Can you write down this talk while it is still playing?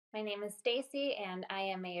My name is Stacy, and I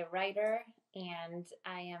am a writer, and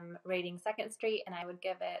I am rating Second Street, and I would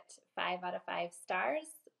give it 5 out of 5 stars.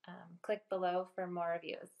 Click below for more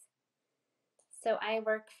reviews. So I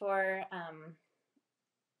work for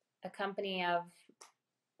a company of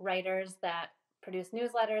writers that produce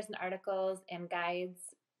newsletters and articles and guides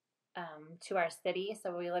to our city.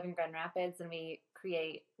 So we live in Grand Rapids, and we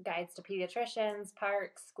create guides to pediatricians,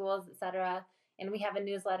 parks, schools, etc. And we have a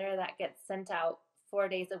newsletter that gets sent out 4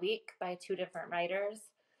 days a week by 2 different writers.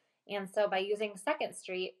 And so by using Second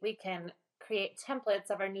Street, we can create templates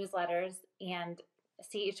of our newsletters and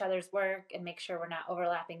see each other's work and make sure we're not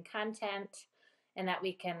overlapping content, and that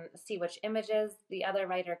we can see which images the other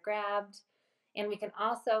writer grabbed. And we can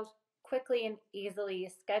also quickly and easily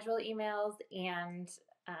schedule emails and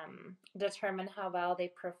determine how well they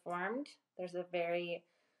performed. There's a very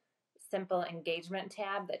simple engagement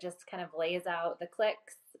tab that just kind of lays out the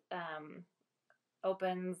clicks,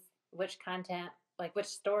 opens which content, like which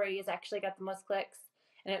stories actually got the most clicks,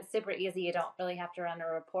 and it's super easy. You don't really have to run a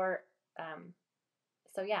report.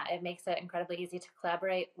 So yeah, it makes it incredibly easy to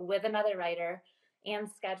collaborate with another writer and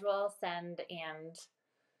schedule, send,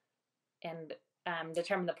 and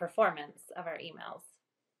determine the performance of our emails.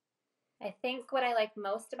 I think what I like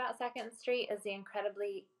most about Second Street is the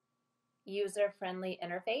incredibly user-friendly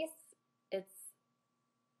interface. It's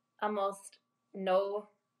almost no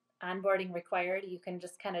onboarding required. You can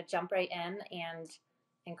just kind of jump right in and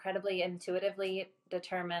incredibly intuitively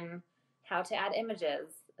determine how to add images.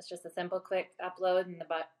 It's just a simple, quick upload, and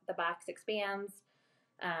the box expands.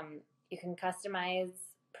 You can customize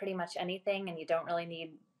pretty much anything, and you don't really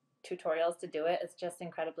need tutorials to do it. It's just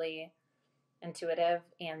incredibly intuitive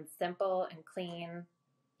and simple and clean,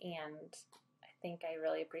 and I think I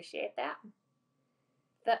really appreciate that.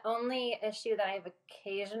 The only issue that I've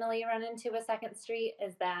occasionally run into with Second Street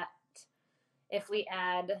is that if we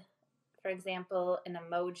add, for example, an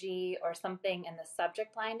emoji or something in the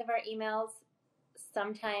subject line of our emails,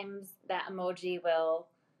 sometimes that emoji will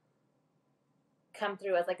come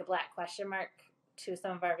through as like a black question mark to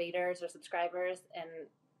some of our readers or subscribers, and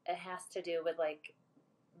it has to do with like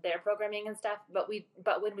their programming and stuff. But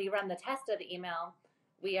when we run the test of the email,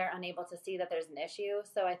 we are unable to see that there's an issue.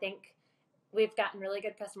 So I think we've gotten really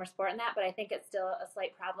good customer support in that, but I think it's still a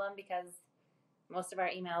slight problem because most of our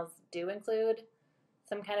emails do include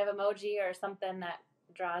some kind of emoji or something that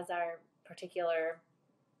draws our particular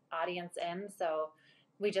audience in. So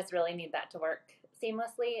we just really need that to work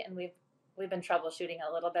seamlessly, and we've been troubleshooting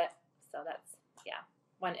a little bit. So that's, yeah,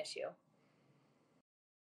 one issue.